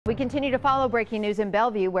We continue to follow breaking news in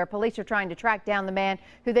Bellevue, where police are trying to track down the man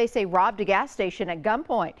who they say robbed a gas station at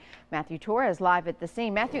gunpoint. Matthew Torres live at the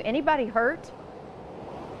scene. Matthew, anybody hurt?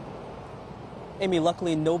 Amy,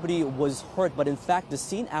 luckily nobody was hurt, but in fact the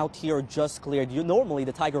scene out here just cleared. Normally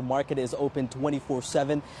the Tiger Market is open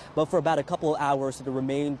 24/7, but for about a couple of hours it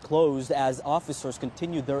remained closed as officers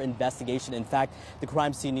continued their investigation. In fact, the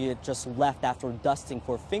crime scene unit just left after dusting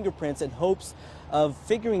for fingerprints in hopes of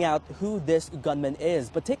figuring out who this gunman is.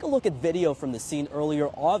 But take a look at video from the scene earlier.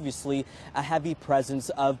 Obviously a heavy presence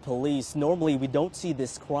of police. Normally we don't see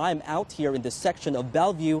this crime out here in this section of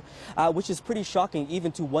Bellevue, which is pretty shocking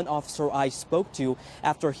even to one officer I spoke to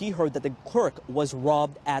after he heard that the clerk was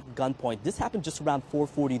robbed at gunpoint. This happened just around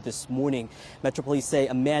 4:40 this morning. Metro Police say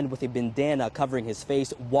a man with a bandana covering his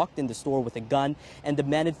face walked in the store with a gun and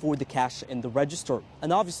demanded for the cash in the register.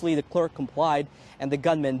 And obviously the clerk complied, and the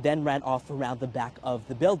gunman then ran off around the back of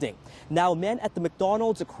the building. Now, a man at the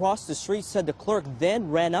McDonald's across the street said the clerk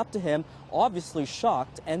then ran up to him, obviously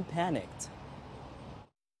shocked and panicked.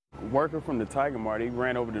 Worker from the Tiger Mart, he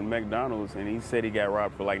ran over to the McDonald's and he said he got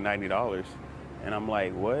robbed for like $90. And I'm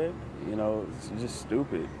like, what? You know, it's just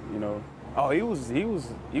stupid, you know. Oh, he was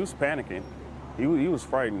panicking. He was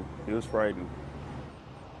frightened. He was frightened.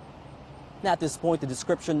 Now, at this point, the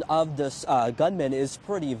description of this gunman is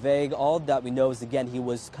pretty vague. All that we know is, again, he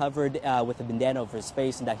was covered with a bandana over his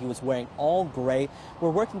face and that he was wearing all gray. We're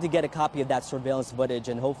working to get a copy of that surveillance footage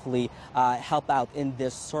and hopefully help out in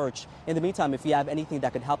this search. In the meantime, if you have anything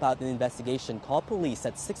that could help out in the investigation, call police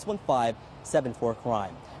at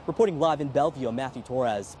 615-74-CRIME. Reporting live in Bellevue, I'm Matthew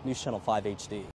Torres, News Channel 5 HD.